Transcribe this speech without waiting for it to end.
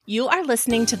You are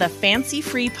listening to the Fancy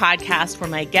Free podcast where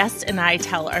my guests and I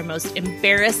tell our most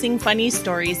embarrassing funny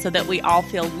stories so that we all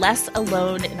feel less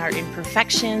alone in our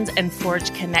imperfections and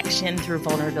forge connection through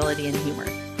vulnerability and humor.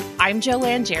 I'm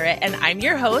Joanne Jarrett, and I'm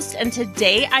your host, and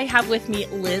today I have with me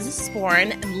Liz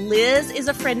Sporn. Liz is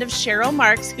a friend of Cheryl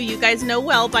Marks, who you guys know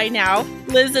well by now.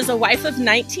 Liz is a wife of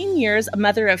 19 years, a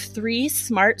mother of 3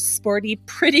 smart, sporty,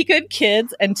 pretty good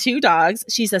kids and 2 dogs.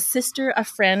 She's a sister, a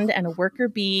friend, and a worker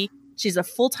bee. She's a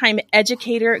full-time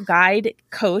educator, guide,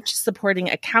 coach, supporting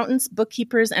accountants,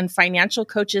 bookkeepers, and financial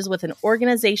coaches with an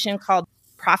organization called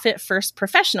Profit First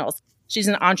Professionals. She's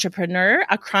an entrepreneur,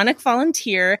 a chronic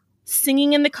volunteer,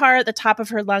 singing in the car at the top of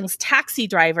her lungs taxi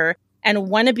driver, and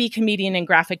wannabe comedian and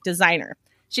graphic designer.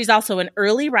 She's also an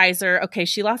early riser. Okay,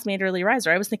 she lost me at early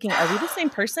riser. I was thinking, are we the same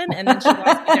person? And then she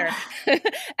lost me there.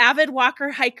 Avid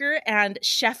walker, hiker, and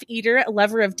chef eater,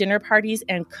 lover of dinner parties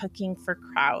and cooking for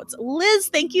crowds. Liz,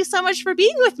 thank you so much for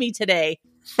being with me today.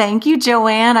 Thank you,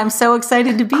 Joanne. I'm so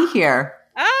excited to be here.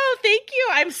 Oh, thank you.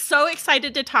 I'm so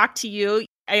excited to talk to you.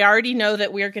 I already know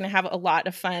that we're going to have a lot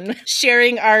of fun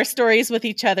sharing our stories with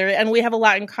each other, and we have a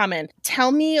lot in common. Tell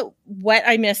me what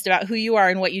I missed about who you are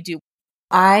and what you do.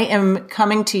 I am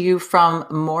coming to you from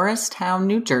Morristown,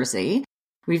 New Jersey.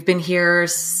 We've been here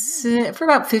for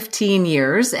about 15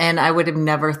 years, and I would have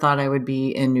never thought I would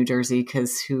be in New Jersey,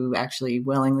 because who actually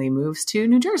willingly moves to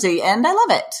New Jersey? And I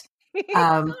love it.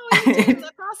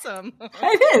 That's awesome.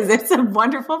 It is. It's a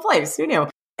wonderful place. Who knew?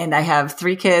 And I have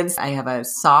 3 kids. I have a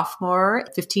sophomore,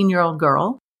 15-year-old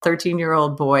girl,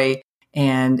 13-year-old boy,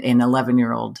 and an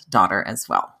 11-year-old daughter as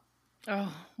well.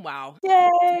 Oh, wow.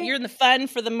 Yay. You're in the fun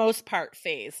for the most part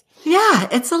phase. Yeah,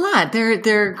 it's a lot.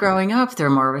 They're growing up. They're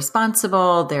more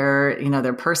responsible.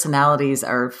 Their personalities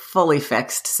are fully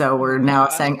fixed. So we're now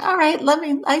saying, all right,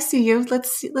 I see you.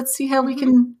 Let's see how we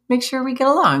can make sure we get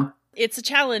along. It's a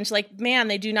challenge. Like, man,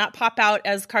 they do not pop out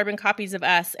as carbon copies of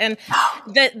us. And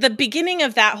the beginning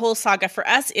of that whole saga for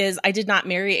us is I did not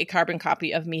marry a carbon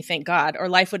copy of me, thank God, or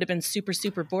life would have been super,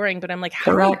 super boring. But I'm like,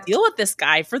 how do I deal with this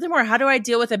guy? Furthermore, how do I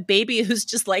deal with a baby who's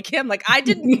just like him? Like, I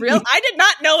did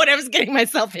not know what I was getting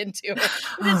myself into.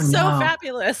 It's so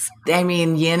fabulous. I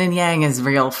mean, yin and yang is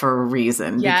real for a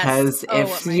reason. Yes. Because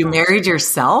if you married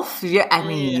yourself,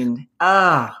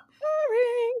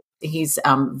 he's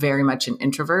very much an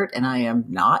introvert, and I am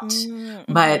not.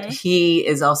 Mm-hmm. But he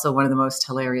is also one of the most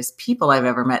hilarious people I've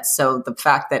ever met. So the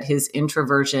fact that his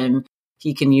introversion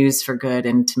he can use for good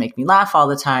and to make me laugh all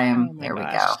the time, we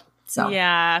go. So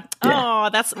yeah. Oh,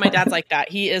 that's my dad's like that.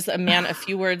 He is a man of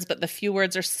few words, but the few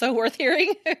words are so worth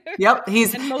hearing. Yep,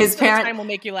 his parent time will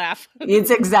make you laugh.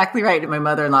 It's exactly right. And my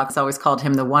mother-in-law has always called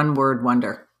him the one-word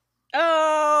wonder.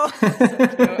 Oh, so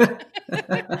cute.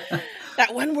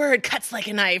 That one word cuts like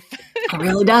a knife. It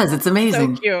really does. It's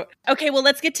amazing. So cute. Okay, well,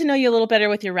 let's get to know you a little better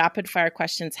with your rapid fire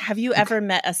questions. Have you ever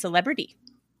met a celebrity?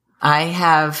 I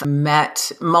have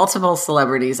met multiple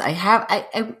celebrities.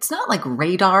 It's not like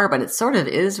radar, but it sort of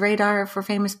is radar for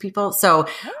famous people. So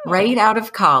right out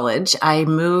of college, I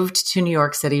moved to New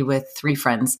York City with 3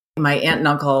 friends. My aunt and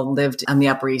uncle lived on the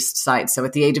Upper East Side. So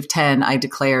at the age of 10, I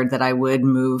declared that I would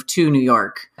move to New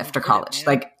York after college.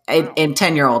 Like in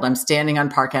 10-year-old, I'm standing on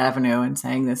Park Avenue and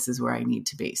saying, this is where I need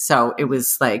to be. So it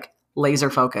was like laser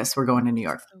focus. We're going to New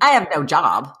York. I have no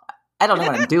job. I don't know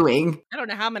what I'm doing. I don't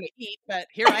know how I'm going to eat, but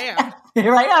here I am.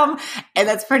 Here I am. And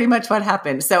that's pretty much what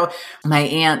happened. So my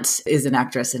aunt is an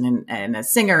actress and a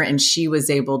singer, and she was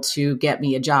able to get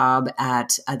me a job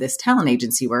at this talent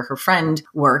agency where her friend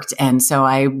worked. And so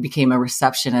I became a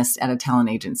receptionist at a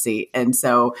talent agency. And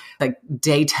so like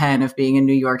day 10 of being in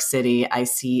New York City, I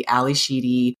see Ali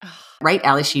Sheedy,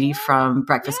 Ali Sheedy from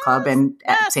Breakfast Club and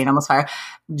St. Elmo's Fire,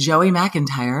 Joey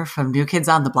McIntyre from New Kids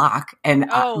on the Block.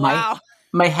 And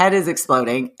my head is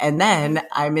exploding. And then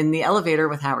I'm in the elevator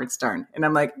with Howard Stern. And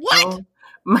I'm like, what? Oh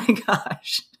my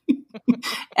gosh.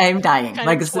 I'm dying.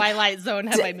 Kind of Twilight Zone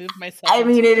have I moved myself? I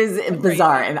mean, it is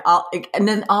bizarre. And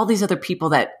then all these other people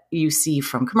that you see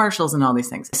from commercials and all these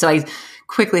things. So I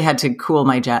quickly had to cool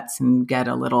my jets and get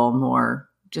a little more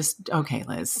okay,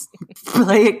 Liz,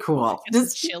 play it cool.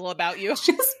 Just chill about you.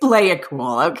 Just play it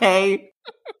cool, okay?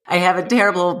 I have a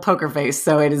terrible poker face,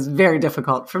 so it is very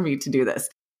difficult for me to do this.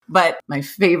 But my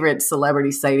favorite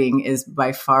celebrity sighting is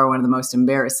by far one of the most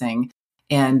embarrassing.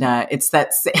 And it's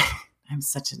that I'm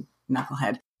such a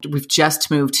knucklehead. We've just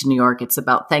moved to New York. It's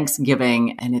about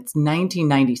Thanksgiving, and it's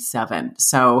 1997.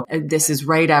 So this is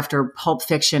right after Pulp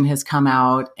Fiction has come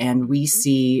out, and we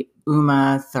see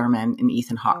Uma Thurman and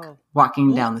Ethan Hawke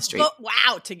walking down the street.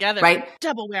 Wow, together. Right?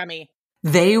 Double whammy.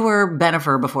 They were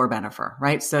Bennifer before Bennifer,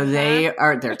 right? So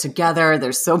they're together.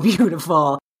 They're so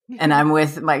beautiful. And I'm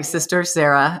with my sister,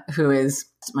 Sarah, who is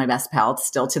my best pal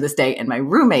still to this day, and my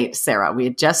roommate, Sarah. We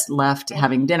had just left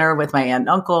having dinner with my aunt and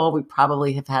uncle. We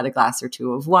probably have had a glass or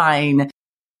two of wine.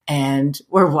 And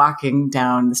we're walking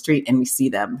down the street and we see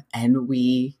them and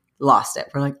we lost it.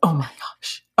 We're like, oh my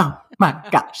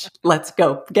gosh, let's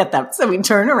go get them. So we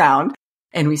turn around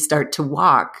and we start to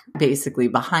walk basically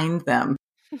behind them.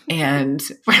 And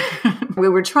we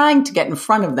were trying to get in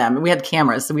front of them. And we had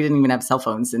cameras, so we didn't even have cell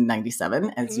phones in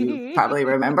 97, as you probably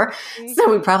remember. So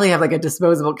we probably have like a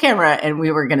disposable camera, and we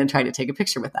were going to try to take a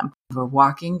picture with them. We're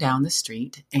walking down the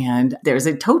street and there's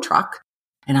a tow truck.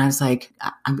 And I was like,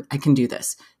 I can do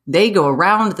this. They go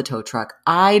around the tow truck.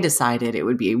 I decided it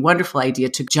would be a wonderful idea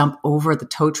to jump over the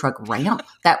tow truck ramp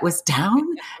that was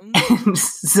down. And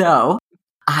so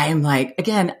I'm like,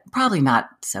 again, probably not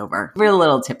sober. We're a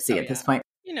little tipsy at this point.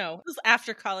 You know, it was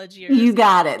after college years. You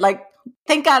got it. Like,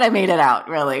 thank God I made it out,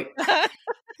 really.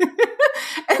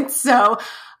 And so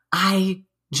I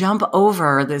jump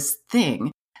over this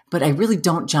thing, but I really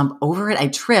don't jump over it. I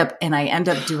trip and I end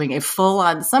up doing a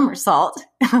full-on somersault.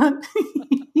 And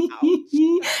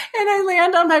I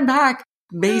land on my back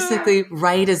basically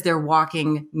right as they're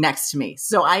walking next to me.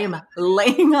 So I am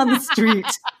laying on the street.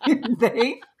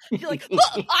 You're like,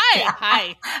 oh,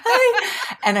 hi.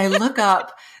 And I look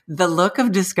up. The look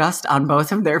of disgust on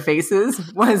both of their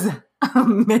faces was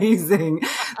amazing.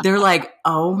 They're like,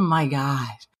 oh my God,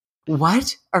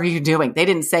 what are you doing? They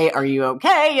didn't say, are you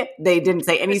okay? They didn't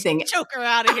say anything. Just choke her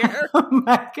out of here. Oh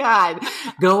my God,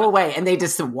 go away. And they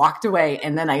just walked away.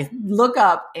 And then I look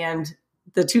up and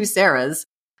the two Sarahs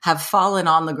have fallen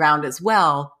on the ground as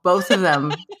well. Both of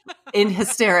them in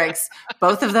hysterics.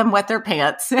 Both of them wet their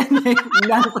pants. And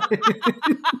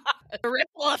A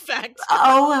ripple effect.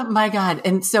 Oh my God.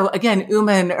 And so again,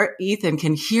 Uma and Ethan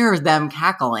can hear them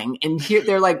cackling and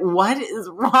they're like, what is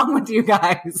wrong with you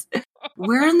guys?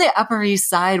 We're in the Upper East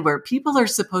Side where people are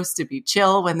supposed to be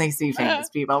chill when they see famous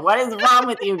people. What is wrong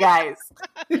with you guys?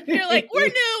 You're like, we're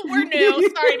new.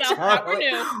 Sorry about that. We're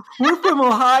new. We're from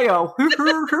Ohio.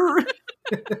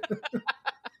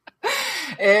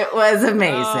 It was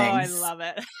amazing. Oh, I love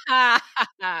it.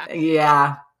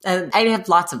 Yeah. And I have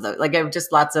lots of those. Like I have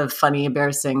just lots of funny,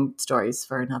 embarrassing stories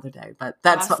for another day. But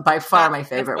that's by far my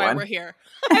favorite that's why one. We're here.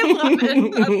 I love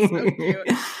it. That's so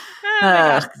cute.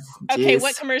 Oh, okay,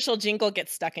 what commercial jingle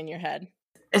gets stuck in your head?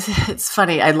 It's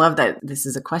funny. I love that this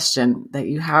is a question that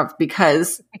you have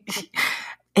because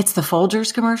it's the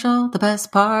Folgers commercial. The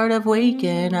best part of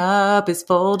waking up is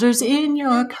Folgers in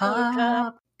your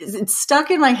cup. It's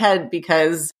stuck in my head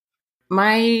because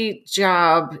my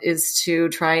job is to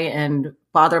try and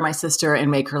bother my sister and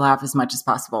make her laugh as much as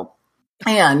possible.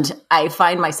 And I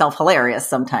find myself hilarious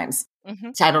sometimes. Mm-hmm.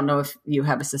 I don't know if you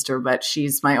have a sister, but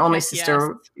she's my only sister.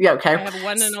 Yes. Yeah, okay. I have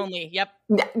one and only. Yep.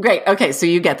 Yeah, great. Okay, so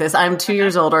you get this. I'm 2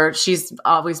 years older. She's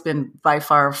always been by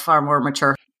far more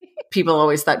mature. People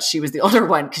always thought she was the older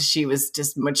one because she was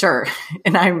just mature.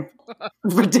 And I'm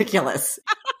ridiculous,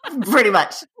 pretty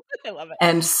much. I love it.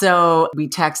 And so we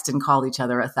text and call each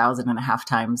other 1,500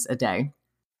 times a day.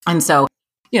 And so,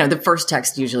 the first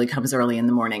text usually comes early in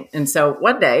the morning. And so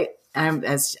one day,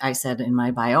 as I said in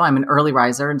my bio, I'm an early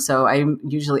riser. And so I'm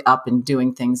usually up and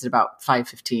doing things at about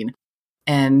 5:15.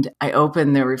 And I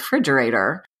open the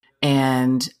refrigerator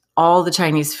and all the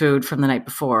Chinese food from the night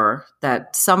before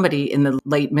that somebody in the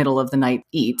late middle of the night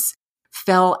eats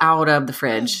fell out of the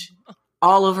fridge.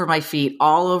 All over my feet,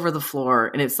 all over the floor.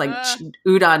 And it's like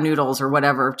udon noodles or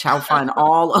whatever, chow fun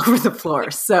all over the floor.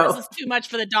 So this is too much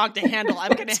for the dog to handle.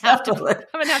 I'm going to have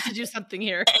to do something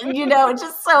here. It's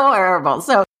just so horrible.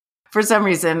 So for some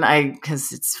reason,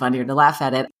 because it's funnier to laugh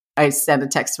at it, I sent a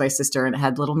text to my sister and it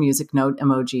had a little music note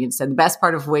emoji and said, the best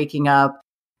part of waking up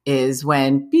is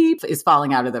when beep is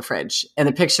falling out of the fridge. And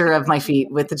a picture of my feet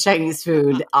with the Chinese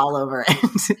food all over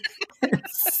it.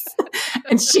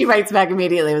 And she writes back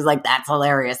immediately, was like, that's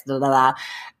hilarious. Blah, blah, blah.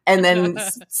 And then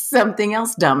something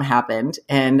else dumb happened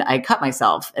and I cut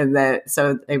myself. And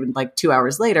so like 2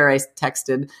 hours later, I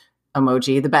texted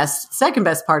emoji, the second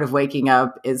best part of waking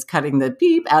up is cutting the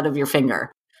beep out of your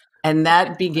finger. And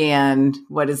that began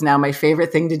what is now my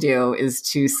favorite thing to do is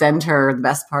to send her the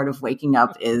best part of waking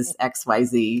up is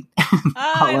XYZ.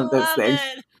 All of those things.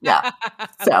 Yeah.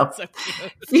 So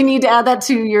if you need to add that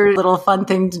to your little fun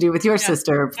thing to do with your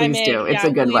sister, please do. It's a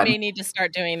good one. We may need to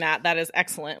start doing that. That is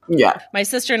excellent. Yeah. My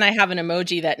sister and I have an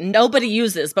emoji that nobody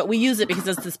uses, but we use it because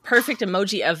it's this perfect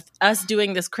emoji of us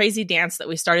doing this crazy dance that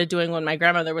we started doing when my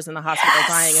grandmother was in the hospital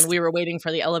dying and we were waiting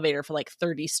for the elevator for like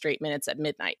 30 straight minutes at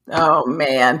midnight. Oh,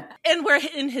 man. And we're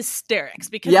in hysterics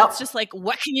because it's just like,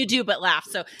 what can you do but laugh?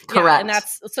 So, correct.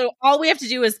 And so all we have to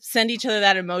do is send each other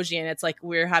that emoji and it's like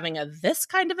we're having this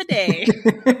kind end of a day.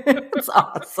 It's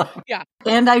awesome. Yeah.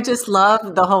 And I just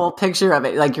love the whole picture of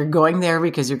it. Like you're going there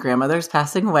because your grandmother's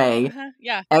passing away.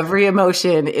 Yeah. Every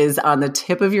emotion is on the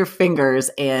tip of your fingers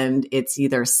and it's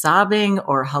either sobbing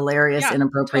or hilarious,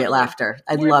 inappropriate laughter.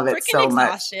 I love it so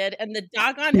exhausted, much. And the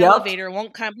doggone elevator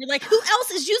won't come. You're like, who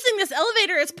else is using this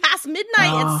elevator? It's past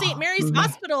midnight at St. Mary's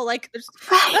Hospital. Like there's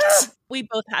we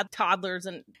both had toddlers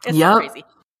and it's crazy.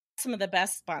 Some of the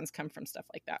best bonds come from stuff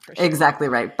like that, for sure. Exactly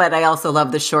right. But I also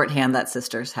love the shorthand that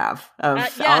sisters have of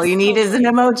all you need is an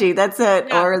emoji. That's it.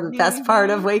 Yeah. Or the best part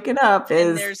of waking up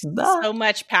is there's so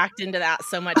much packed into that.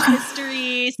 So much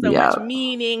history, so much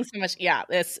meaning, so much. Yeah.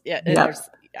 There's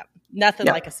nothing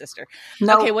like a sister.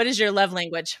 Nope. Okay. What is your love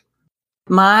language?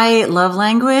 My love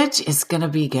language is going to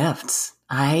be gifts.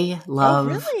 I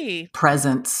love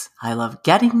presents. I love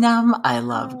getting them. I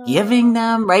love giving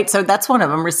them, right? So that's one of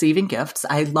them, receiving gifts.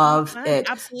 I love it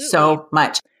so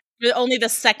much. You're only the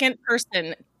second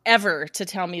person ever to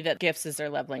tell me that gifts is their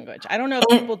love language. I don't know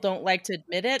if people don't like to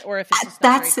admit it or if it's just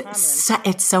not very common.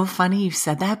 It's so funny you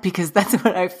said that because that's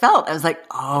what I felt. I was like,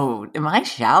 oh, am I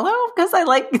shallow? Because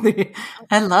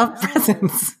I love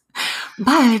presents.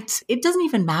 But it doesn't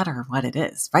even matter what it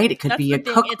is, right? It could be a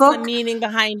cookbook. It's the meaning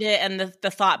behind it and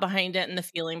the thought behind it and the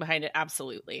feeling behind it.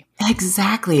 Absolutely.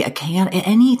 Exactly.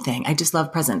 Anything. I just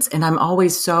love presents. And I'm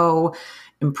always so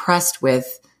impressed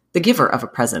with the giver of a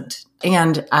present.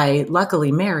 And I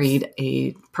luckily married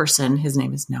a person, his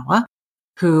name is Noah,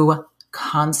 who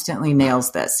constantly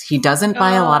nails this. He doesn't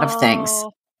buy a lot of things,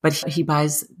 but he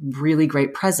buys really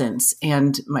great presents.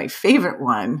 And my favorite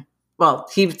one, well,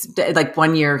 he like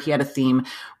one year he had a theme,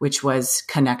 which was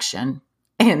connection.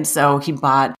 And so he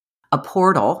bought a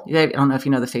portal. I don't know if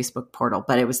you know the Facebook portal,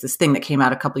 but it was this thing that came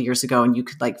out a couple of years ago and you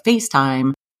could like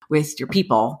FaceTime with your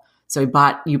people. So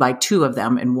you buy two of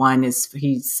them. And one is,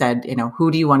 he said,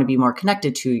 who do you want to be more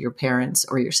connected to, your parents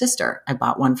or your sister? I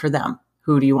bought one for them.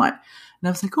 Who do you want? And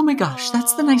I was like, oh my gosh,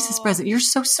 that's the nicest present. You're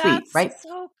so sweet, right?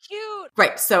 So cute.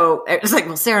 Right. So it was like,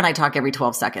 well, Sarah and I talk every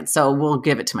 12 seconds, so we'll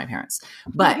give it to my parents.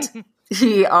 But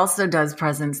he also does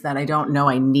presents that I don't know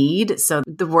I need. So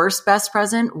the worst, best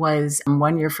present was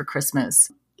one year for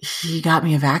Christmas. He got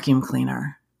me a vacuum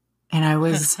cleaner and I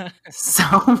was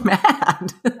so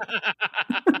mad.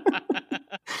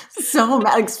 So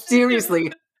mad. Like,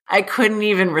 seriously, I couldn't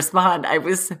even respond. I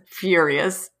was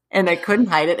furious. And I couldn't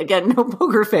hide it. Again, no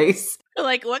poker face.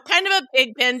 Like, what kind of a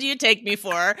pig pen do you take me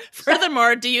for?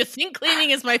 Furthermore, do you think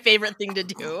cleaning is my favorite thing to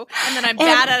do? And then I'm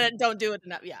bad at it, don't do it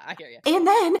enough. Yeah, I hear you. And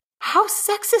then, how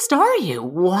sexist are you?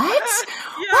 What?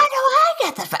 Why do I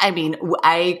get the...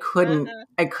 I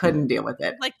couldn't deal with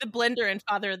it. Like the blender in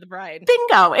Father of the Bride.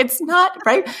 Bingo. It's not,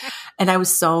 right? And I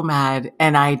was so mad.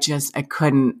 And I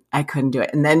couldn't do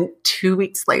it. And then 2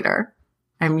 weeks later,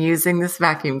 I'm using this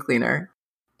vacuum cleaner.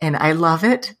 And I love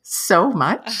it so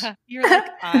much. You're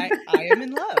like, I am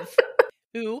in love.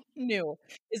 Who knew?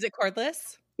 Is it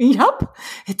cordless? Yep.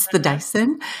 It's the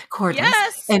Dyson cordless.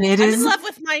 Yes. And I'm in love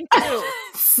with mine too.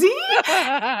 See?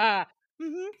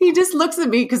 Mm-hmm. He just looks at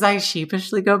me because I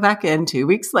sheepishly go back in 2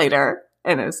 weeks later.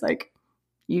 And I was like,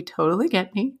 you totally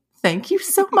get me. Thank you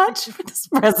so much for this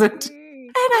present.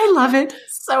 And I love it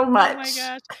so much. Oh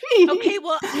my gosh. Okay,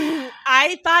 well,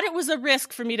 I thought it was a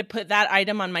risk for me to put that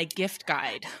item on my gift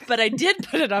guide, but I did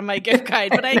put it on my gift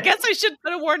guide. But I guess I should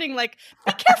put a warning like,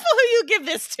 be careful who you give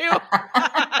this to.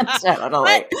 Totally.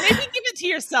 But maybe give it to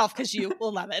yourself because you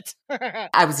will love it.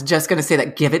 I was just going to say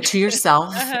that. Give it to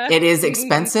yourself. It is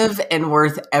expensive and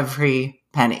worth every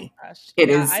penny. It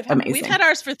is amazing. We've had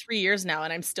ours for 3 years now,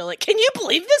 and I'm still like, can you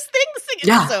believe this thing? This thing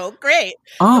is so great.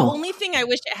 The only thing I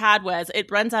wish it had was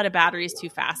it runs out of batteries too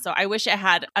fast. So I wish it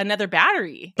had another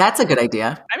battery. That's a good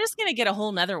idea. I'm just going to get a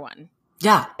whole nother one.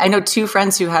 Yeah. I know 2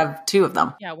 friends who have 2 of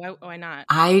them. Yeah. Why not?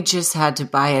 I just had to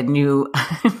buy a new...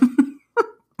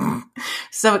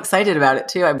 So excited about it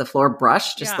too. I have the floor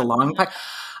brush, just the long part.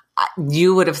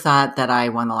 You would have thought that I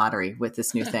won the lottery with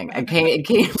this new thing. It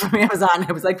came from Amazon.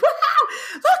 I was like, wow,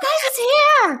 look, guys, it's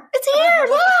here. It's here.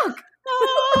 Look.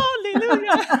 Oh,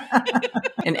 hallelujah.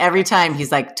 And every time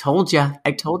he's like,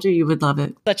 I told you would love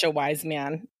it. Such a wise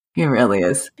man. He really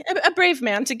is. A brave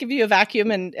man to give you a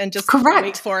vacuum and just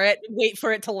wait for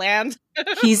it to land.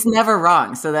 He's never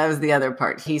wrong. So that was the other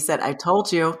part. He said, I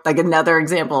told you, like another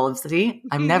example of, see,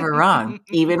 I'm never wrong.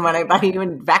 Even when I buy you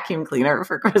a vacuum cleaner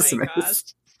for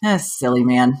Christmas. Silly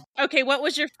man. Okay, what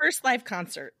was your first live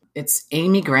concert? It's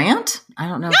Amy Grant. I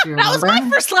don't know if you remember. That was my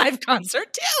first live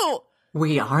concert too.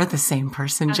 We are the same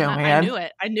person, Joanne. I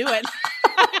knew it.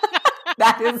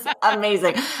 That is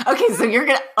amazing. Okay, so you're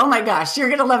going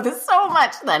to love this so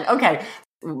much then. Okay.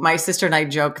 My sister and I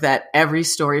joke that every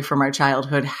story from our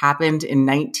childhood happened in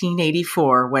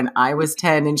 1984 when I was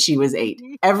 10 and she was 8.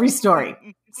 Every story.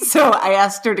 So I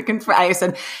asked her to confirm. I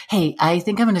said, hey, I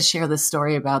think I'm going to share this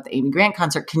story about the Amy Grant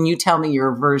concert. Can you tell me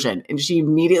your version? And she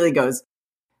immediately goes,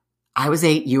 I was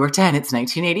 8, you were 10. It's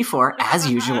 1984, as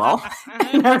usual.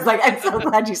 And I was like, I'm so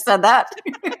glad you said that.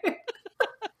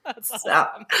 That's So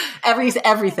awesome.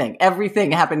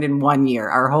 everything happened in 1 year,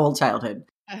 our whole childhood.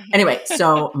 Anyway,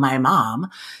 so my mom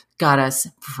got us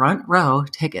front row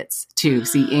tickets to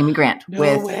see Amy Grant No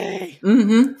way.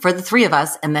 For the 3 of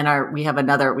us. And then we have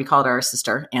another, we called our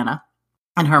sister Anna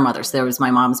and her mother. So there was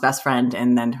my mom's best friend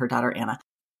and then her daughter Anna.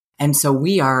 And so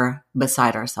we are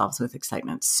beside ourselves with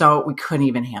excitement. So we couldn't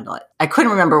even handle it. I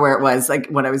couldn't remember where it was. Like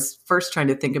when I was first trying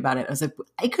to think about it, I was like,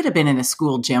 I could have been in a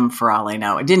school gym for all I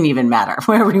know. It didn't even matter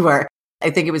where we were.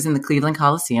 I think it was in the Cleveland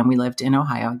Coliseum. We lived in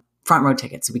Ohio. Front row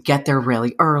tickets. So we get there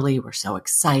really early. We're so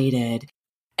excited.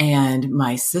 And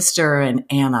my sister and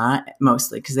Anna,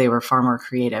 mostly because they were far more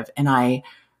creative, and I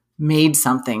made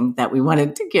something that we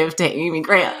wanted to give to Amy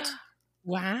Grant.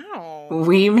 Wow.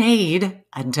 We made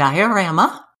a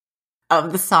diorama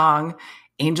of the song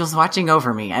Angels Watching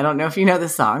Over Me. I don't know if you know the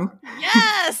song.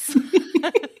 Yes.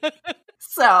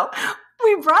 So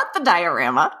we brought the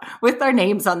diorama with our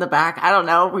names on the back. I don't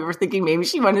know. We were thinking maybe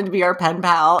she wanted to be our pen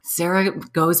pal. Sarah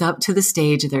goes up to the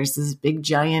stage. There's this big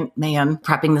giant man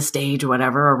prepping the stage or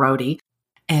whatever, a roadie.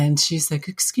 And she's like,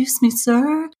 excuse me,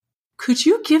 sir, could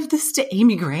you give this to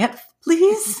Amy Grant,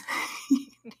 please?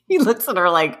 He looks at her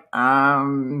like,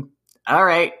 all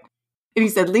right. And he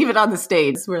said, leave it on the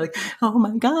stage. So we're like, oh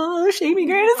my gosh, Amy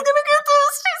Grant is going to get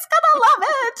this. She's going to love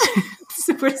it.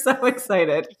 So we're so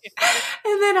excited.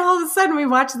 And then all of a sudden we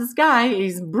watch this guy,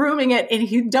 he's brooming it and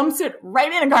he dumps it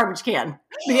right in a garbage can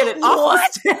to get it off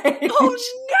the stage. Oh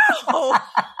no. Oh,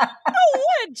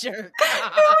 what a jerk.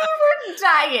 And we were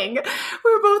dying.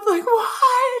 We were both like,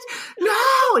 what?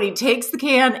 No. And he takes the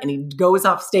can and he goes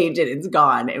off stage and it's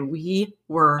gone. And we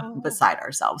were beside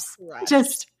ourselves.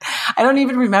 Right. I don't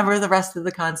even remember the rest of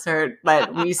the concert,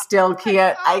 but we still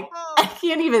can't. I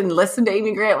can't even listen to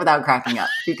Amy Grant without cracking up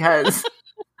because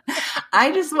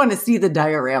I just want to see the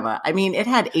diorama. I mean, it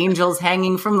had angels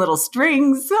hanging from little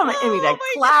strings. Clouds.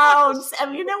 Gosh. I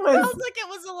mean, it was. Sounds like it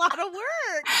was a lot of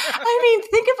work. I mean,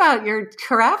 think about your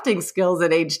crafting skills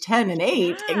at age 10 and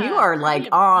 8, and you are like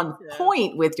on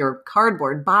point with your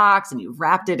cardboard box, and you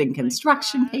wrapped it in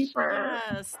construction paper.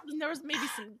 Yes. And there was maybe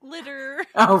some glitter.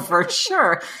 Oh, for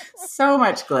sure. So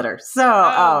much glitter.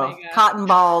 Cotton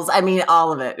balls. I mean,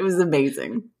 all of it. It was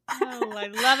amazing. Oh, I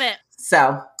love it.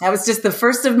 So that was just the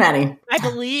first of many. I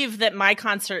believe that my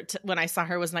concert when I saw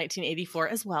her was 1984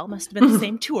 as well. Must have been the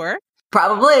same tour.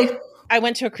 Probably. I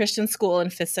went to a Christian school in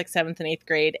 5th, 6th, 7th, and 8th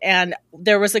grade. And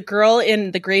there was a girl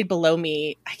in the grade below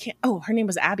me. Her name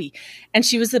was Abby. And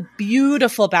she was a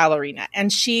beautiful ballerina.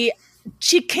 And she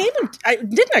came and it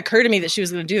didn't occur to me that she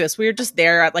was going to do this. We were just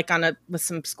there with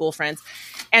some school friends.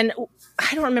 And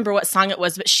I don't remember what song it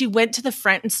was, but she went to the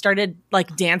front and started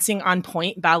like dancing on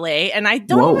point ballet. And I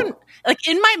don't even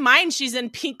in my mind, she's in a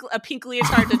pink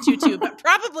leotard to tutu, but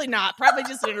probably not. Probably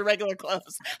just in her regular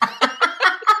clothes.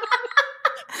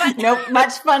 But, nope,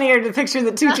 much funnier to picture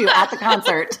the tutu at the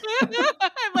concert. I'm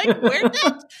like, where'd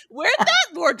that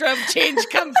wardrobe change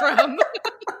come from?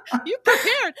 You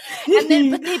prepared. But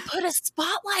they put a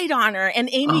spotlight on her, and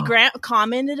Amy Grant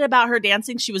commented about her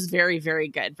dancing. She was very, very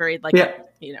good. Very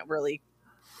really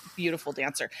beautiful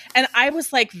dancer. And I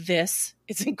was like, this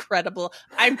is incredible.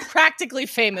 I'm practically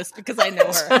famous because I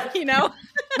know her, you know?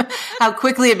 How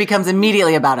quickly it becomes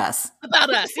immediately about us.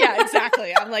 About us. Yeah,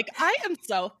 exactly. I'm like, I am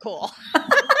so cool.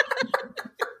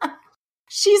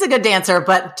 She's a good dancer,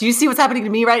 but do you see what's happening to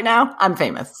me right now? I'm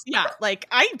famous. Yeah, like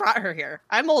I brought her here.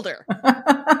 I'm older.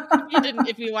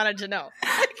 If you wanted to know.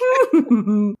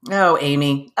 Oh,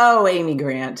 Amy. Oh, Amy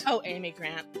Grant. Oh, Amy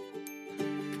Grant.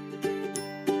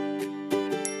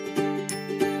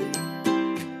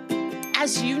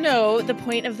 As you know, the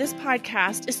point of this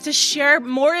podcast is to share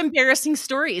more embarrassing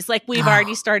stories like we've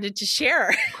already started to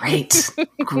share.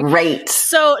 Great.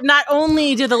 So not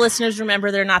only do the listeners remember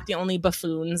they're not the only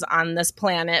buffoons on this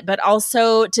planet, but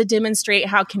also to demonstrate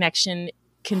how connection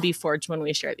can be forged when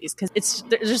we share these. Because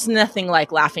there's just nothing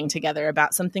like laughing together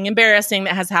about something embarrassing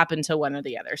that has happened to one or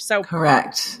the other. So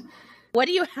correct. What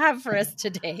do you have for us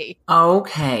today?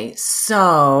 Okay.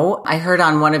 So I heard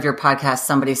on one of your podcasts,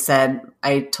 somebody said,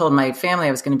 I told my family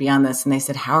I was going to be on this, and they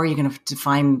said, how are you going to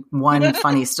define one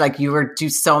funny story? Like you do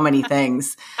so many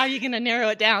things. How are you going to narrow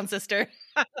it down, sister?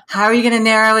 How are you going to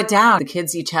narrow it down? The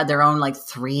kids each had their own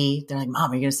 3. They're like,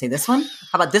 Mom, are you going to say this one?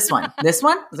 How about this one? This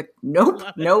one? I was like, nope,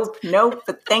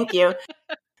 but thank you.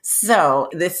 So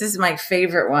this is my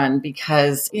favorite one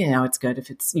because, it's good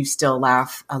if you still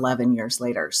laugh 11 years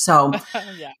later. So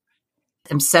Yeah.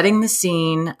 I'm setting the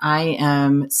scene. I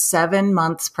am 7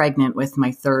 months pregnant with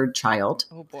my third child.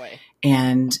 Oh boy.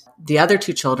 And the other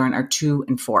two children are 2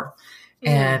 and 4.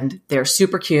 And they're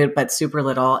super cute, but super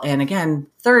little. And again,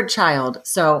 third child.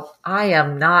 So I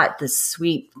am not the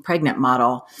sweet pregnant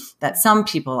model that some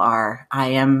people are. I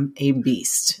am a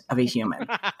beast of a human.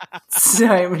 So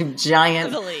I'm a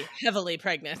giant. Heavily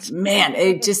pregnant. Man,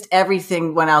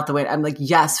 everything went out the window. I'm like,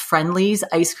 yes, Friendlies,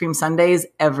 ice cream sundaes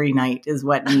every night is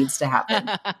what needs to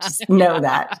happen. Just know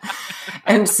that.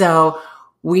 And so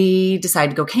we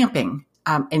decided to go camping.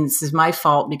 And this is my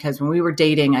fault because when we were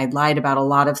dating, I lied about a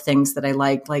lot of things that I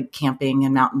liked, like camping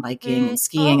and mountain biking and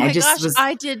skiing. Oh my gosh,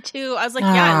 I did too. I was like,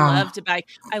 I love to bike.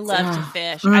 I love to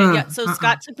fish. So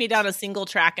Scott took me down a single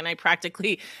track and I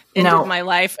practically ended my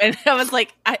life. And I was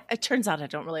like, it turns out I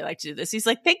don't really like to do this. He's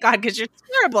like, thank God, because you're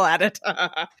terrible at it.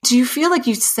 Do you feel like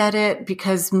you said it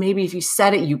because maybe if you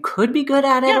said it, you could be good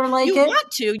at it or like you it? You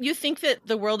want to. You think that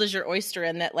the world is your oyster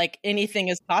and that like anything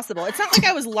is possible. It's not like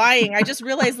I was lying. I just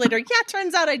realized later,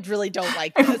 turns out I really don't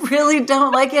like this. I really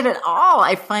don't like it at all.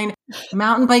 I find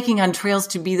mountain biking on trails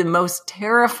to be the most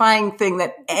terrifying thing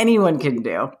that anyone can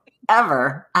do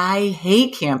ever. I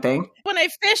hate camping. When I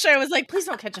fish, I was like, please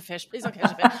don't catch a fish. Please don't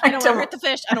catch a fish. I don't want to hurt the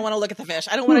fish. I don't want to look at the fish.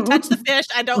 I don't want to touch the fish.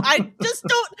 I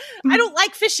don't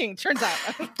like fishing, turns out.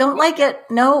 Don't like it.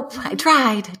 Nope. I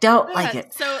tried. Don't like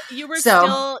it. So you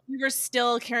were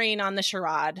still carrying on the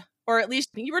charade, or at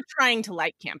least you were trying to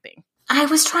like camping. I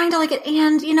was trying to like it.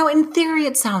 And, in theory,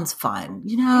 it sounds fun.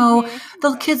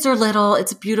 The kids are little.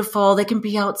 It's beautiful. They can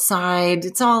be outside.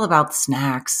 It's all about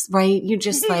snacks, right? You're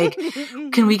just like,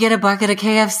 can we get a bucket of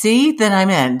KFC? Then I'm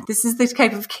in. This is the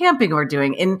type of camping we're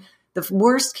doing. And the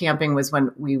worst camping was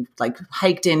when we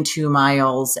hiked in 2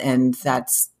 miles and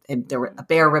a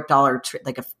bear ripped all our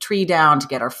a tree down to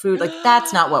get our food.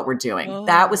 That's not what we're doing.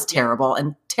 That was terrible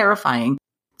and terrifying.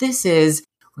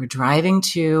 We're driving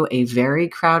to a very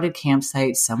crowded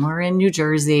campsite somewhere in New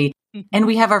Jersey, and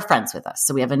we have our friends with us.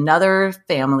 So we have another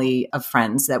family of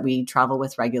friends that we travel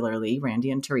with regularly, Randy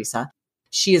and Teresa.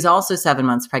 She is also 7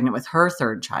 months pregnant with her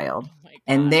third child,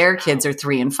 and their kids are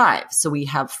 3 and 5. So we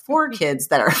have 4 kids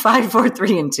that are 5, 4,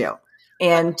 3, and 2,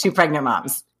 and 2 pregnant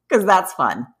moms, because that's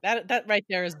fun. That right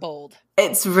there is bold.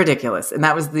 It's ridiculous. And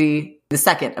that was the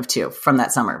second of 2 from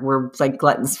that summer. We're like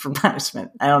gluttons for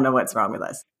punishment. I don't know what's wrong with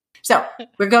us. So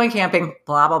we're going camping,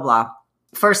 blah, blah, blah.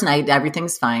 First night,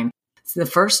 everything's fine. So the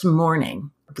first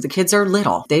morning, the kids are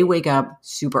little. They wake up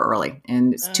super early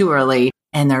and it's too early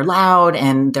and they're loud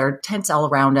and there are tents all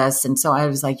around us. And so I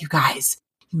was like, you guys,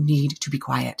 you need to be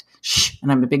quiet. Shh.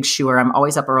 And I'm a big shooer. I'm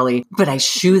always up early, but I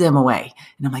shoo them away.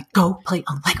 And I'm like, go play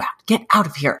on the playground. Get out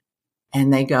of here.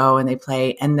 And they go and they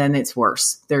play. And then it's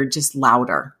worse. They're just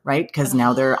louder, right? Because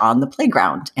now they're on the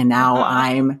playground. And now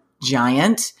I'm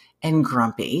giant and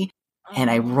grumpy,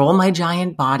 and I roll my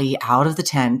giant body out of the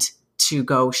tent to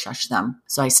go shush them.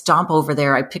 So I stomp over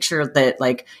there. I picture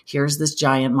that here's this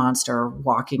giant monster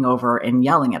walking over and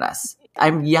yelling at us.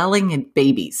 I'm yelling at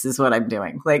babies is what I'm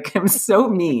doing. I'm so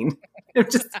mean. I'm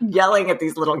just yelling at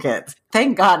these little kids.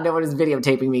 Thank God no one is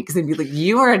videotaping me because they'd be like,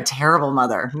 you are a terrible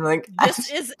mother. I'm like,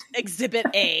 this is exhibit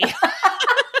A.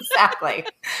 Exactly.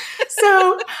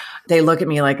 So they look at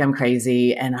me like I'm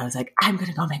crazy. And I was like, I'm going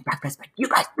to go make breakfast, but you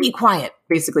guys be quiet.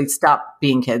 Basically stop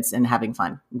being kids and having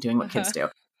fun and doing what kids do.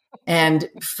 And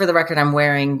for the record, I'm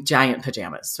wearing giant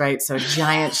pajamas, right? So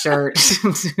giant shirt,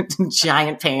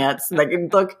 giant pants,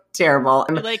 it look terrible.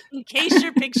 And in case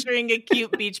you're picturing a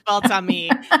cute beach ball tummy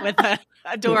with a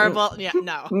adorable,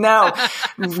 no,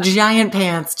 giant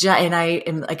pants. And I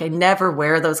am I never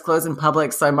wear those clothes in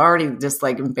public. So I'm already just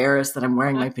embarrassed that I'm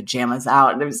wearing my pajamas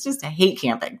out. And I hate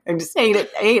camping. I just hate it.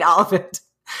 I hate all of it.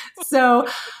 So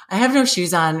I have no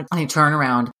shoes on and I turn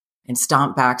around and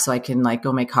stomp back so I can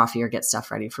go make coffee or get stuff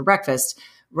ready for breakfast.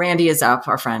 Randy is up.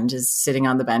 Our friend is sitting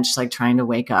on the bench, trying to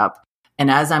wake up.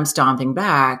 And as I'm stomping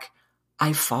back,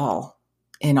 I fall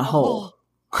in a hole.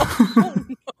 Oh,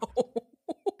 no.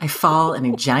 I fall in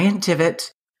a giant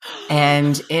divot.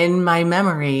 And in my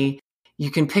memory, you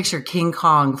can picture King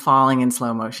Kong falling in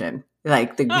slow motion.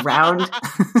 The ground.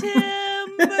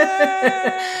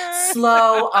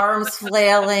 Slow, arms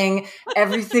flailing,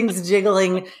 everything's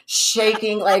jiggling,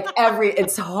 shaking,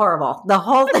 it's horrible. The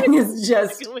whole thing is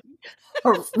just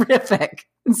horrific.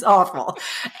 It's awful.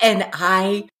 And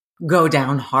I go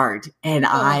down hard and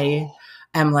I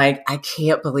am I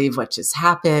can't believe what just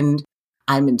happened.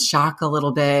 I'm in shock a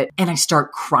little bit and I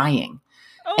start crying.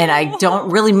 And I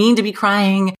don't really mean to be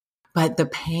crying, But the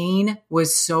pain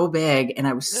was so big, and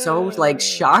I was so like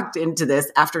shocked into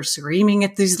this after screaming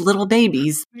at these little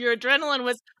babies. Your adrenaline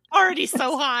was already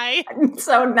so high.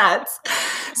 So nuts.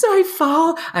 So I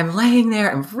fall, I'm laying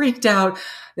there, I'm freaked out.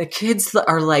 The kids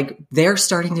are like, they're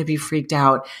starting to be freaked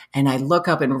out. And I look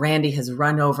up and Randy has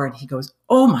run over and he goes,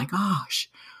 "Oh my gosh,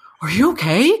 are you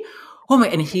okay?" Oh my,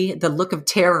 and the look of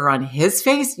terror on his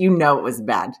face, you know, it was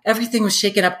bad. Everything was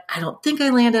shaken up. I don't think I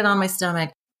landed on my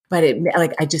stomach. But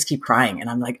I just keep crying and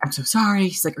I'm like, "I'm so sorry."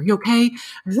 He's like, "Are you okay?"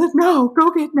 I said, "No, go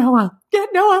get Noah. Get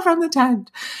Noah from the tent."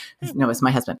 Noah's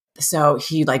my husband. So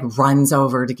he like runs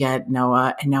over to get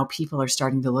Noah. And now people are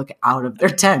starting to look out of their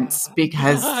tents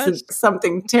because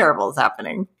something terrible is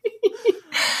happening.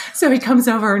 So he comes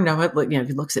over and Noah,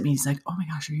 he looks at me. He's like, "Oh my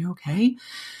gosh, are you okay?"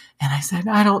 And I said,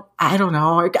 I don't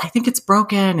know. I think it's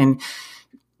broken. And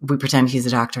we pretend he's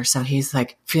a doctor. So he's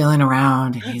like feeling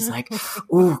around and he's like,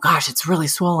 "Oh gosh, it's really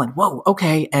swollen. Whoa.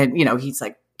 Okay." And he's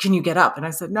like, "Can you get up?" And I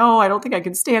said, "No, I don't think I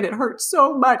can stand. It hurts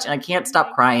so much." And I can't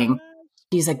stop crying.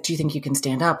 He's like, "Do you think you can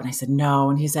stand up?" And I said, "No."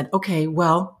 And he said, "Okay,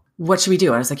 well, what should we do?"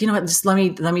 And I was like, "You know what? Just let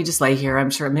me just lay here. I'm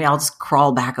sure maybe I'll just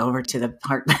crawl back over to the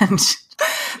park bench."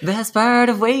 Best part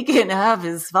of waking up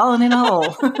is falling in a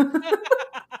hole.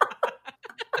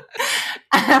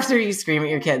 After you scream at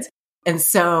your kids. And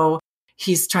so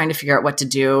he's trying to figure out what to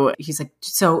do. He's like,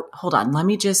 "So hold on, let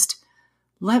me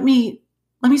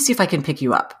see if I can pick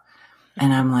you up."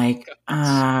 And I'm like,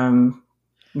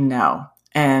 no.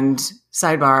 And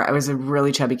sidebar, I was a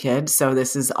really chubby kid. So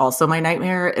this is also my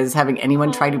nightmare, is having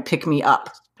anyone try to pick me up.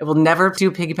 I will never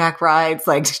do piggyback rides.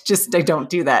 Like, I don't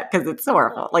do that because it's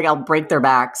horrible. Like, I'll break their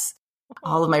backs.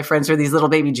 All of my friends were these little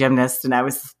baby gymnasts and I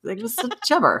was like, it was a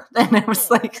chubber. And I was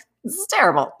like, "This is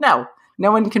terrible. No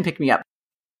one can pick me up."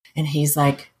 And he's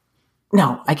like,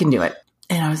 "No, I can do it."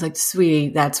 And I was like, "Sweetie,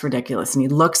 that's ridiculous." And he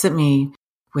looks at me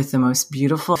with the most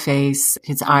beautiful face.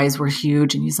 His eyes were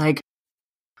huge. And he's like,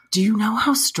 "Do you know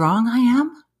how strong I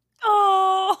am?"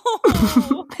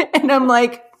 Oh. And I'm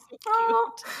like,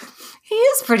 "Oh, he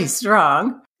is pretty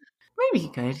strong. Maybe he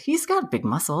could. He's got big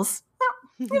muscles.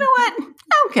 You know what?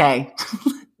 Okay,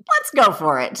 let's go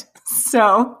for it."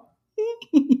 So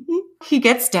he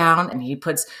gets down and he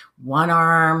puts one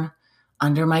arm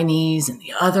under my knees and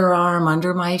the other arm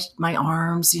under my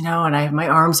arms, and I have my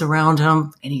arms around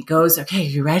him. And he goes, "Okay,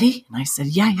 you ready?" And I said,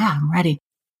 yeah, I'm ready.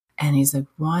 And he's like,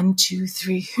 1, 2,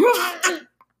 3.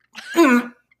 Oh,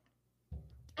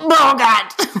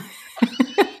 God.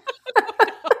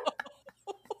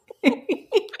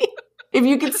 If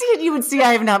you could see it, you would see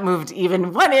I have not moved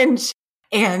even 1 inch.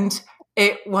 And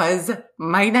it was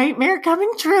my nightmare coming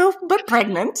true, but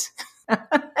pregnant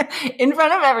in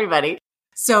front of everybody.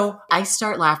 So I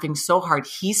start laughing so hard.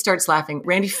 He starts laughing.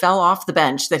 Randy fell off the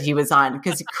bench that he was on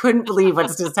because he couldn't believe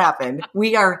what's just happened.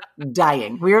 We are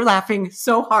dying. We are laughing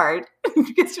so hard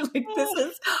because you're like, "This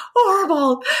is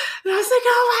horrible." And I was like,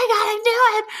 "Oh my God, I knew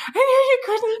it. I knew you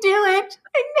couldn't do it.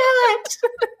 I knew it."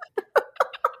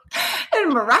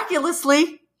 And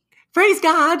miraculously, praise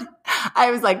God,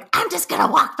 I was like, "I'm just going to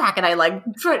walk back." And I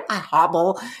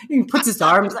hobble. He puts his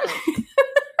arms.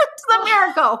 It's a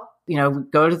miracle. We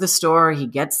go to the store. He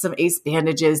gets some Ace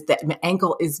bandages. My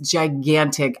ankle is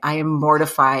gigantic. I am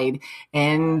mortified.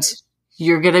 And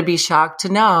you're going to be shocked to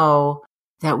know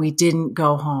that we didn't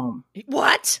go home.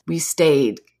 What? We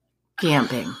stayed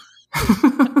camping.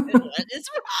 What is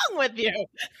wrong with you?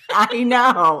 I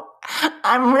know.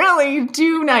 I'm really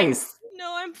too nice.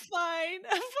 No, I'm fine.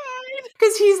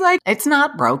 Because he's like, "It's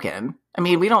not broken. I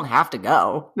mean, we don't have to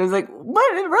go." And I was like,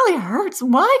 "What? It really hurts.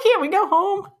 Why can't we go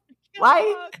home?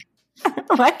 Why?"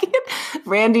 Why can't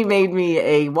Randy made me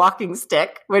a walking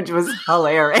stick, which was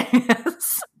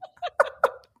hilarious.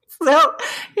 So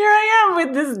here I am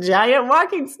with this giant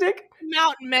walking stick.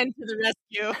 Mountain men to the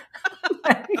rescue. Oh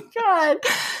my God.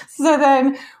 So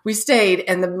then we stayed.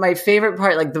 And my favorite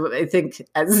part, I think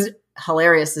as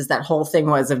hilarious as that whole thing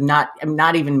was I'm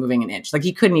not even moving an inch. Like,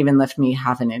 he couldn't even lift me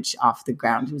half an inch off the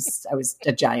ground. I was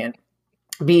a giant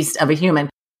beast of a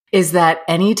human. Is that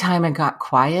anytime it got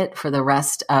quiet for the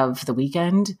rest of the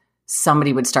weekend,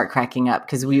 somebody would start cracking up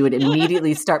because we would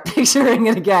immediately start picturing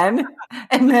it again.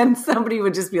 And then somebody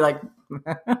would just be like,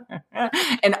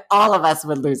 and all of us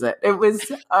would lose it. It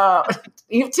was,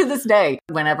 even to this day,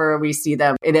 whenever we see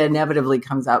them, it inevitably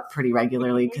comes up pretty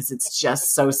regularly because it's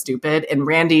just so stupid. And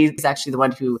Randy is actually the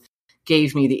one who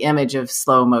gave me the image of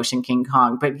slow motion King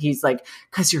Kong. But he's like,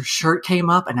 "Because your shirt came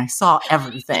up and I saw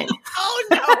everything." Oh,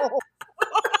 no.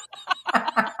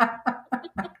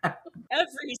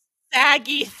 Every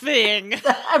saggy thing.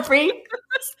 Every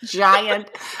giant,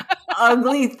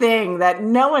 ugly thing that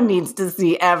no one needs to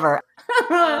see ever.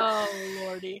 Oh,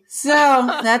 Lordy. So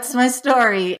that's my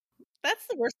story. That's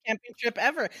the worst camping trip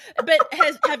ever. But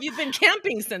have you been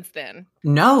camping since then?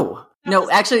 No,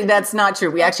 actually, that's not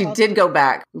true. We actually did go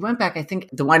back. We went back. I think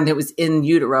the one that was in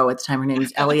utero at the time, her name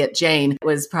was Elliot Jane,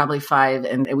 was probably 5.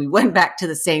 And we went back to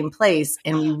the same place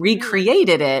and we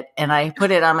recreated it. And I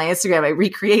put it on my Instagram. I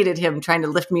recreated him trying to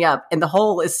lift me up and the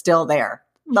hole is still there.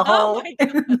 The whole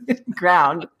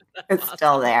ground is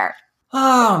still there.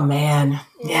 Oh, man.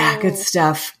 Yeah, good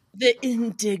stuff. The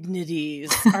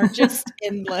indignities are just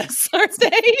endless, aren't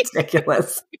they?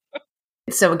 Ridiculous.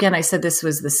 So again, I said this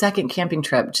was the second camping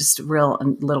trip, just a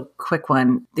little quick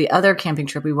one. The other camping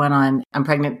trip we went on, I'm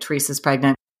pregnant, Teresa's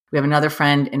pregnant. We have another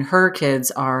friend and her kids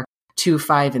are 2,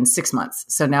 5, and 6 months.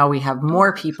 So now we have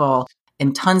more people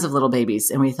and tons of little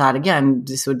babies. And we thought, again,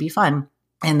 this would be fun.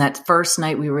 And that first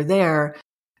night we were there,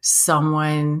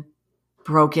 someone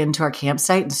broke into our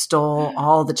campsite and stole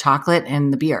all the chocolate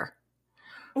and the beer.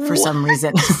 For some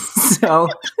reason. So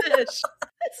that's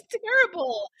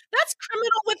terrible. That's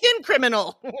criminal within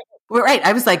criminal. Well, right.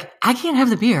 I was like, I can't have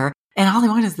the beer and all I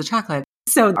want is the chocolate.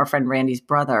 So our friend Randy's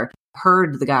brother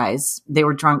heard the guys. They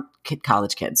were drunk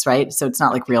college kids, right? So it's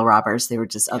not like real robbers. They were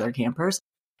just other campers.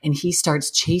 And he starts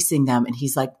chasing them and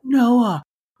he's like, Noah,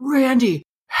 Randy,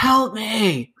 help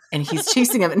me. And he's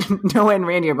chasing them. And Noah and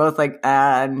Randy are both like,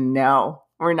 no,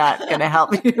 we're not going to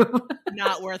help you.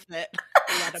 Not worth it.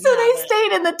 So they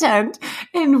stayed in the tent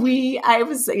and it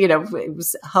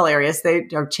was hilarious. They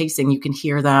are chasing. You can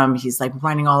hear them. He's like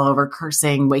running all over,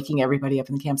 cursing, waking everybody up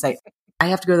in the campsite. I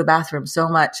have to go to the bathroom so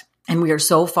much. And we are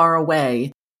so far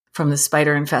away from the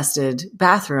spider infested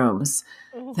bathrooms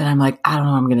that I'm like, I don't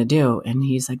know what I'm going to do. And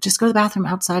he's like, just go to the bathroom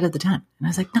outside of the tent. And I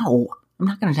was like, no, I'm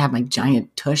not going to have my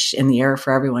giant tush in the air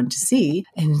for everyone to see.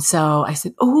 And so I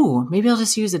said, oh, maybe I'll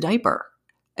just use a diaper.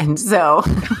 And so...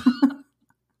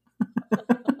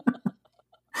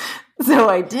 So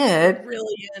I did.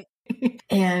 Brilliant.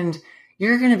 And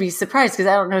you're going to be surprised because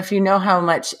I don't know if you know how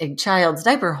much a child's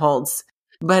diaper holds,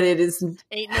 but it is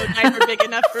ain't no diaper big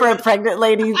enough for a pregnant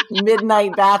lady's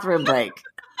midnight bathroom break.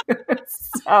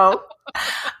 So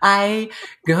I'm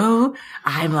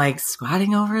like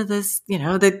squatting over this, the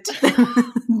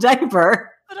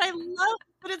diaper. But I love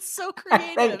that it's so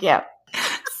creative. Thank you.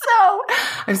 So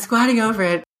I'm squatting over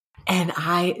it. And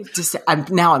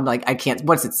I'm like, I can't,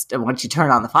 once you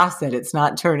turn on the faucet, it's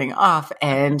not turning off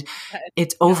and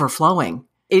it's overflowing.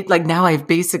 Now I've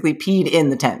basically peed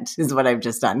in the tent is what I've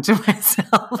just done to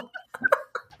myself.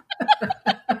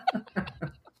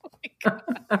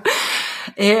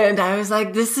 And I was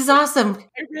like, this is awesome.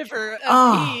 A river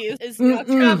of pee is now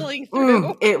traveling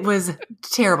through. It was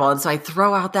terrible. And so I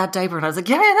throw out that diaper and I was like,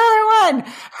 give me another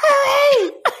one.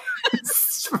 Hurry.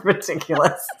 It's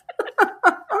ridiculous.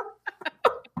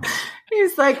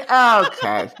 He's like,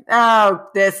 okay. Oh,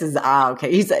 this is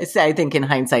okay. I think in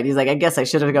hindsight, he's like, I guess I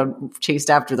should have gone chased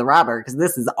after the robber because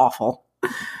this is awful.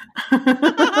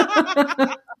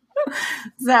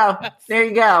 So there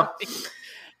you go.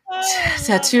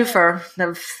 Twofer.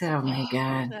 Oh my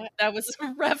God. That was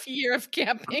a rough year of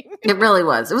camping. It really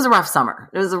was. It was a rough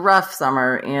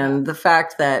summer. And the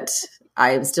fact that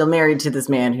I am still married to this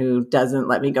man who doesn't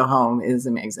let me go home is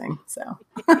amazing. So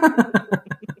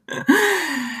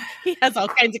he has all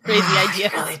kinds of crazy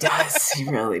ideas. He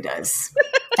really does.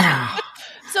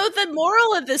 So the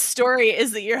moral of this story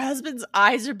is that your husband's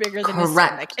eyes are bigger than his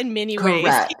stomach in many ways.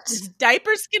 His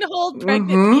diapers can hold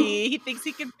pregnant pee. He thinks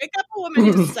he can pick up a woman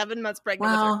who's 7 months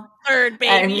pregnant with her third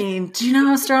baby. I mean, do you know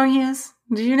how strong he is?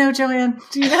 Do you know, Joanne?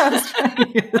 Do you know how strong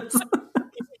he is?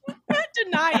 You can't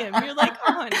deny him. You're like,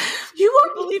 oh, honey, you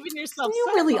believe in yourself.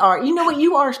 You really are. You know what?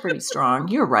 You are pretty strong.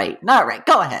 You're right. All right.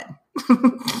 Go ahead.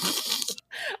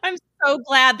 I'm so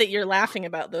glad that you're laughing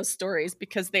about those stories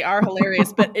because they are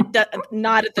hilarious, but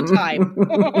not at the time.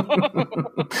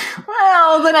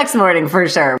 Well, the next morning for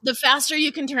sure. The faster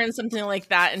you can turn something like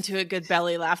that into a good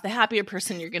belly laugh, the happier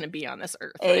person you're going to be on this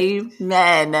earth. Right?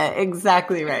 Amen.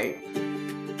 Exactly right.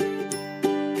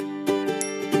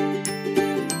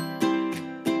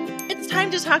 It's time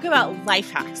to talk about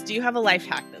life hacks. Do you have a life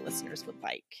hack that listeners would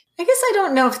like? I guess I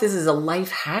don't know if this is a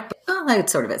life hack, but it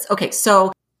sort of is. Okay,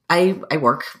 so I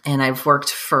work and I've worked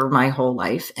for my whole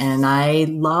life and I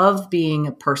love being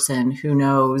a person who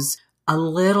knows a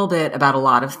little bit about a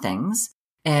lot of things.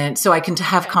 And so I can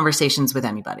have conversations with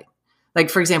anybody. Like,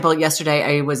 for example,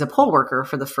 yesterday I was a poll worker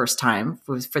for the first time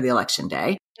for the election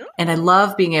day. And I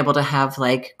love being able to have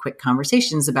like quick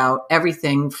conversations about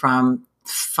everything from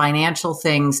financial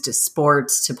things to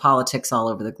sports to politics all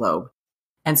over the globe.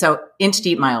 And so inch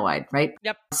deep, mile wide, right?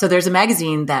 Yep. So there's a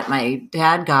magazine that my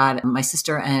dad got my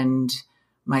sister and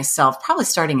myself, probably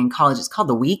starting in college. It's called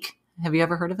The Week. Have you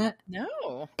ever heard of it?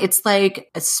 No. It's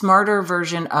like a smarter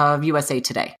version of USA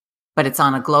Today, but it's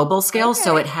on a global scale. Okay.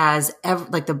 So it has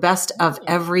like the best of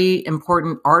every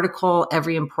important article,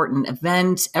 every important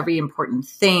event, every important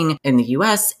thing in the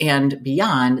US and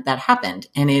beyond that happened.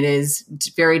 And it is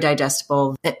very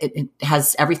digestible. It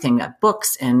has everything,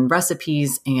 books and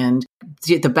recipes and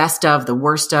the best of, the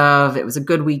worst of. It was a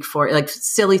good week for like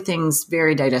silly things,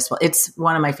 very digestible. It's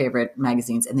one of my favorite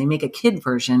magazines, and they make a kid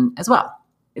version as well.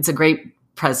 It's a great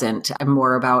present. I'm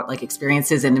more about like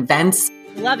experiences and events.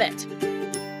 Love it.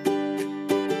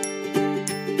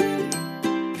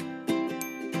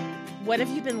 What have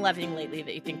you been loving lately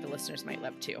that you think the listeners might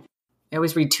love too? I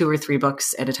always read 2 or 3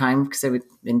 books at a time because I would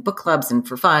in book clubs and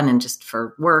for fun and just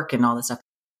for work and all this stuff.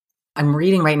 I'm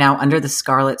reading right now Under the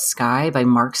Scarlet Sky by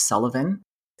Mark Sullivan.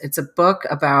 It's a book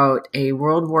about a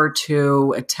World War II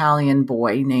Italian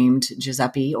boy named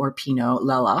Giuseppe or Pino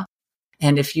Lella.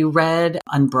 And if you read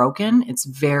Unbroken, it's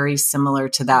very similar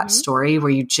to that story where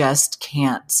you just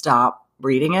can't stop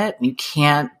reading it. You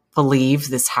can't believe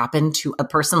this happened to a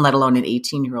person, let alone an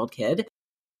 18-year-old kid.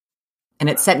 And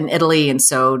it's set in Italy. And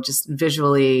so just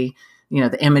visually,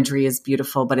 the imagery is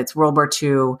beautiful, but it's World War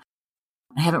II.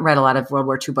 I haven't read a lot of World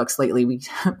War II books lately. We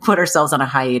put ourselves on a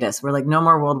hiatus. We're like, no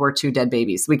more World War II dead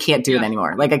babies. We can't do it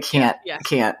anymore. Like I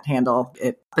can't handle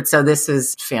it. But so this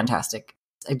is fantastic.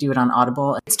 I do it on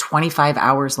Audible. It's 25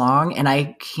 hours long and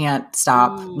I can't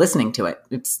stop listening to it.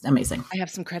 It's amazing. I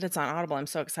have some credits on Audible. I'm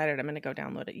so excited. I'm going to go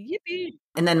download it. Yippee.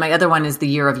 And then my other one is The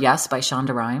Year of Yes by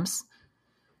Shonda Rhimes,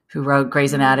 who wrote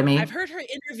Grey's Anatomy. I've heard her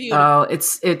interviewed. Oh,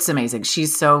 it's amazing.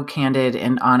 She's so candid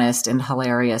and honest and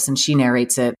hilarious. And she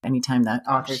narrates it anytime that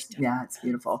authors. Yeah, it's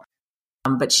beautiful.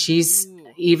 But she's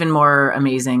even more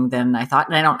amazing than I thought.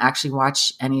 And I don't actually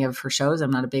watch any of her shows.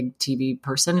 I'm not a big TV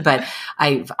person, but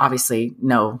I obviously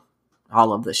know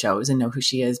all of the shows and know who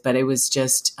she is. But it was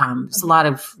just there's a lot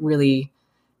of really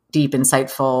deep,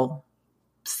 insightful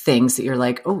things that you're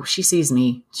like, oh, she sees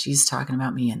me. She's talking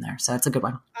about me in there. So that's a good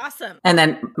one. Awesome. And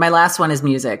then my last one is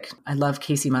music. I love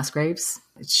Casey Musgraves.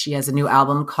 She has a new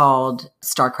album called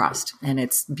Star-Crossed, and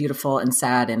it's beautiful and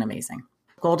sad and amazing.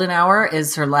 Golden Hour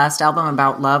is her last album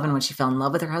about love and when she fell in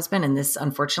love with her husband. And this,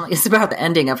 unfortunately, is about the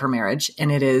ending of her marriage.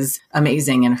 And it is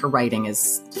amazing. And her writing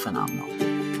is phenomenal.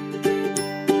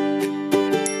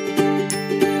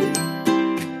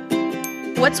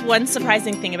 What's one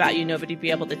surprising thing about you nobody'd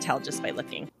be able to tell just by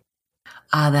looking?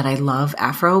 That I love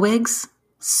Afro wigs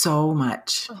so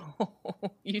much. Oh,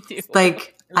 you do.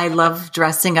 Like, I love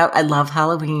dressing up. I love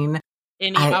Halloween.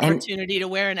 Any opportunity to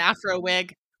wear an Afro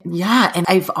wig. Yeah. And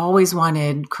I've always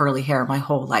wanted curly hair my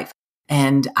whole life.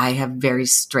 And I have very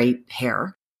straight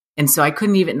hair. And so I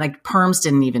couldn't even, like, perms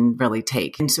didn't even really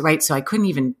take. And so, so I couldn't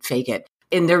even fake it.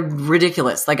 And they're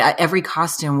ridiculous. Like every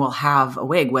costume will have a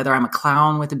wig, whether I'm a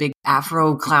clown with a big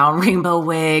Afro clown rainbow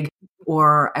wig,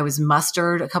 or I was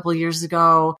Mustard a couple of years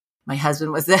ago. My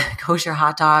husband was the kosher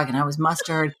hot dog and I was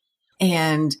Mustard.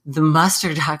 And the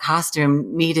Mustard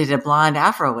costume needed a blonde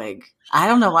Afro wig. I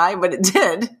don't know why, but it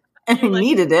did. And I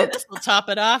needed it. This will top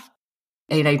it off.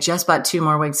 And I just bought 2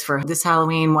 more wigs for this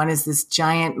Halloween. One is this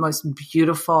giant, most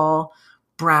beautiful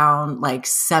brown, like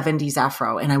 70s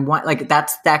Afro. And I want, like,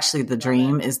 that's actually the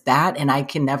dream is that. And I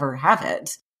can never have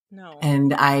it. No.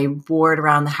 And I wore it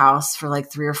around the house for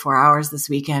like 3 or 4 hours this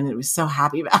weekend. I was so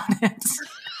happy about it.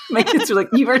 My kids were like,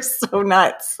 you are so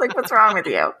nuts. Like, what's wrong with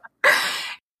you?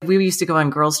 We used to go on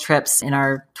girls' trips in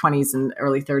our 20s and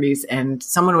early 30s, and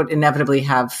someone would inevitably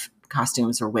have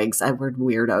costumes or wigs. I were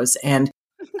weirdos. And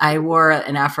I wore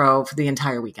an Afro for the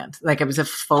entire weekend. Like, I was a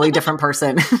fully different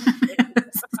person. I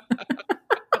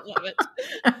love it.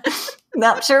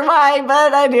 Not sure why,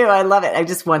 but I do. I love it. I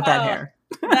just want that hair.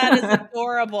 That is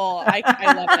adorable. I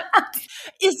love it.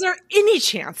 Is there any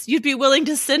chance you'd be willing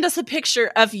to send us a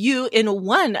picture of you in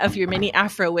one of your mini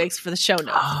Afro wigs for the show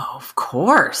notes? Oh, of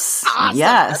course. Awesome.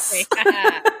 Yes.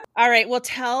 Okay. All right. Well,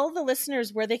 tell the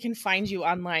listeners where they can find you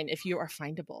online if you are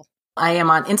findable. I am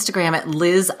on Instagram at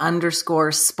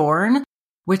Liz_Sporn,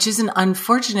 which is an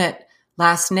unfortunate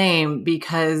last name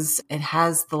because it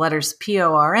has the letters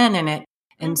PORN in it.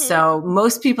 And so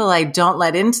most people I don't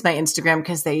let into my Instagram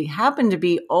because they happen to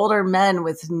be older men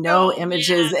with no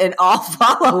images and all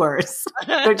followers.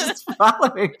 They're just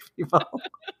following people.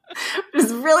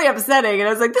 It's really upsetting. And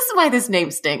I was like, this is why this name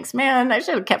stinks. Man, I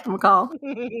should have kept McCall.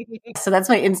 So that's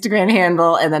my Instagram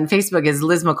handle. And then Facebook is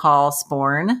Liz McCall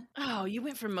Sporn. Oh, you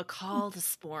went from McCall to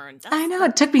Sporn. I know.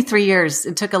 It took me 3 years.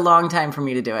 It took a long time for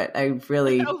me to do it. I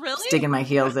really, really? Sticking my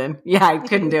heels in. Yeah, I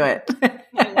couldn't do it. I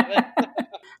love it.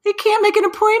 I can't make an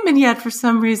appointment yet for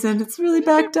some reason. It's really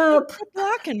backed up. They're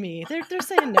blocking me. They're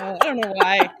saying no. I don't know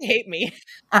why. They hate me.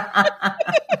 Oh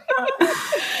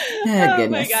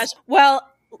my gosh. Well,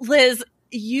 Liz,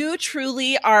 you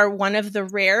truly are one of the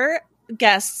rare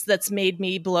guests that's made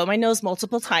me blow my nose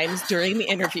multiple times during the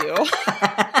interview.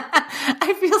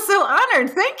 I feel so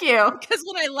honored. Thank you. Because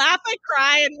when I laugh, I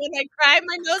cry. And when I cry,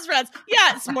 my nose runs.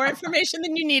 Yeah, it's more information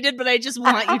than you needed, but I just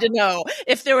want you to know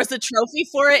if there was a trophy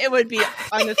for it, it would be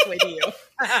on its way to you.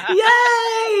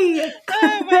 Yay!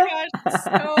 Oh my gosh.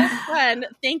 So fun.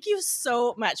 Thank you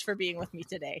so much for being with me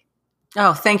today.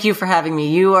 Oh, thank you for having me.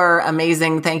 You are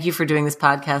amazing. Thank you for doing this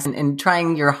podcast and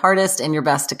trying your hardest and your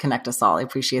best to connect us all. I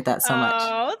appreciate that so much.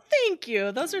 Oh, thank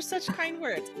you. Those are such kind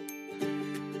words.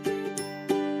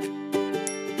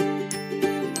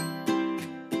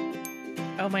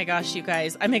 Oh my gosh, you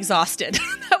guys, I'm exhausted.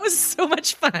 That was so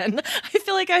much fun. I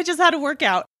feel like I just had a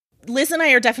workout. Liz and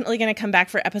I are definitely going to come back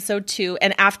for episode 2.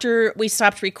 And after we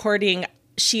stopped recording,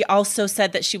 she also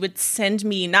said that she would send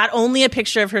me not only a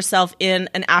picture of herself in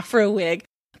an afro wig,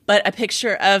 but a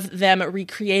picture of them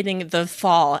recreating the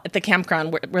fall at the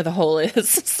campground where the hole is.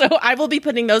 So I will be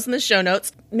putting those in the show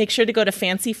notes. Make sure to go to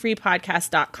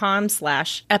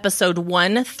fancyfreepodcast.com/episode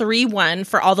 131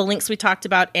 for all the links we talked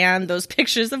about and those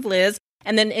pictures of Liz.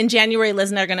 And then in January,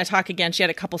 Liz and I are going to talk again. She had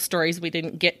a couple stories we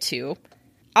didn't get to.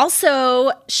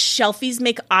 Also, Shelfies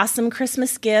make awesome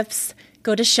Christmas gifts.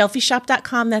 Go to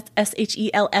shelfieshop.com. That's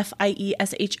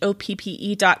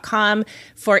ShelfieshopPE.com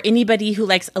for anybody who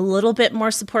likes a little bit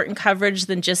more support and coverage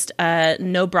than just a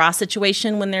no bra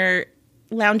situation when they're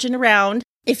lounging around.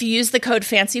 If you use the code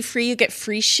FANCYFREE, you get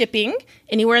free shipping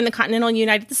anywhere in the continental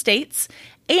United States.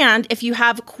 And if you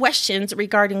have questions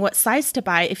regarding what size to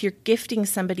buy, if you're gifting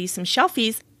somebody some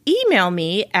Shelfies, email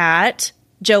me at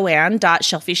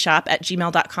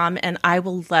joanne.shelfieshop@gmail.com, and I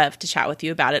will love to chat with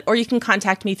you about it. Or you can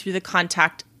contact me through the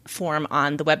contact form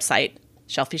on the website,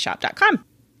 shelfieshop.com.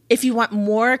 If you want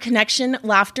more connection,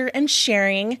 laughter, and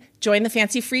sharing, join the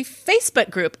Fancy Free Facebook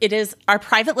group. It is our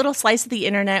private little slice of the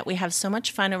internet. We have so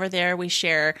much fun over there. We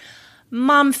share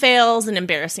mom fails and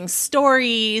embarrassing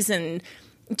stories and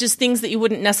just things that you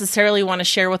wouldn't necessarily want to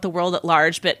share with the world at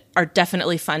large, but are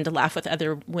definitely fun to laugh with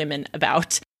other women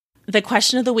about. The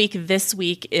question of the week this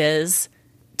week is,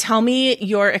 tell me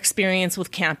your experience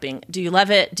with camping. Do you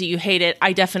love it? Do you hate it?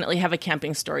 I definitely have a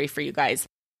camping story for you guys.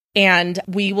 And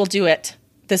we will do it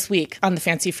this week on the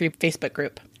Fancy Free Facebook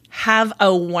group. Have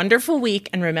a wonderful week.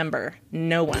 And remember,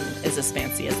 no one is as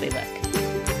fancy as they look.